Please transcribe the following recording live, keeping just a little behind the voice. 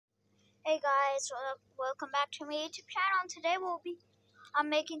Hey guys, welcome back to my YouTube channel. And today I'm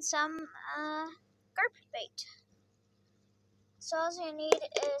making some carp bait. So all you need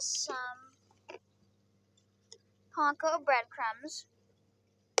is some panko breadcrumbs,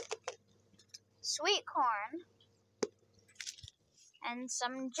 sweet corn, and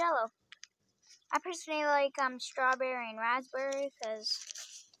some jello. I personally like strawberry and raspberry because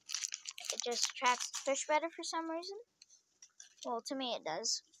it just attracts the fish better for some reason. Well, to me it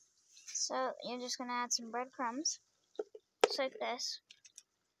does. So you're just gonna add some breadcrumbs, just like this.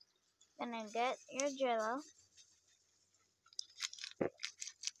 Gonna get your jello.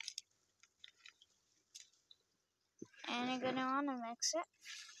 And you're going to want to mix it.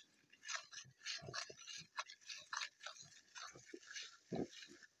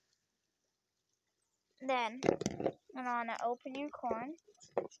 Then you're going to want to open your corn.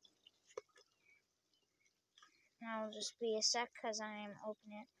 Now it'll just be a sec because I'm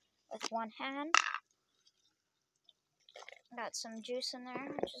opening it with one hand. Got some juice in there,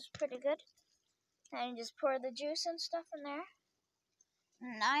 which is pretty good. And you just pour the juice and stuff in there.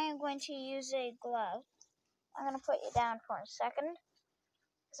 And I am going to use a glove. I'm going to put you down for a second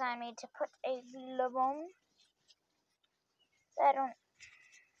because I need to put a glove on. So I don't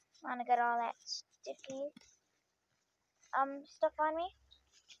want to get all that sticky stuff on me.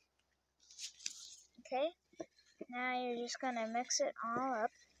 Okay, now you're just going to mix it all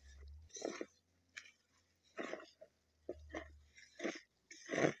up.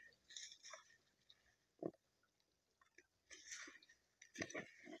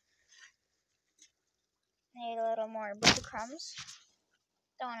 Need a little more breadcrumbs.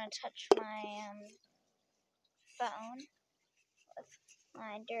 Don't want to touch my phone with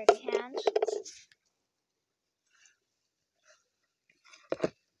my dirty hands.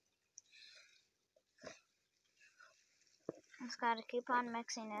 Just gotta keep on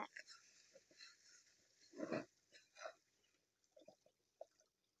mixing it.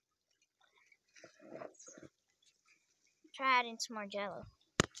 Try adding some more jello.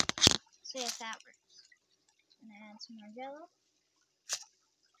 See if that works. Gonna add some more jello.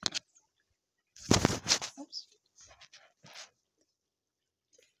 Oops.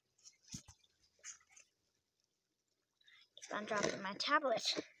 Keep on dropping my tablet.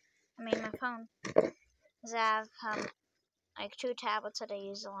 My phone. Because I have like 2 tablets that I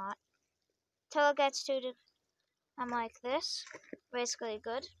use a lot. Till it gets to like this. Basically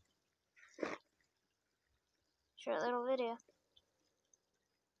good. Short little video.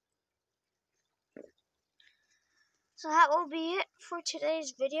 So that will be it for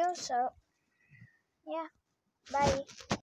today's video. So yeah, bye.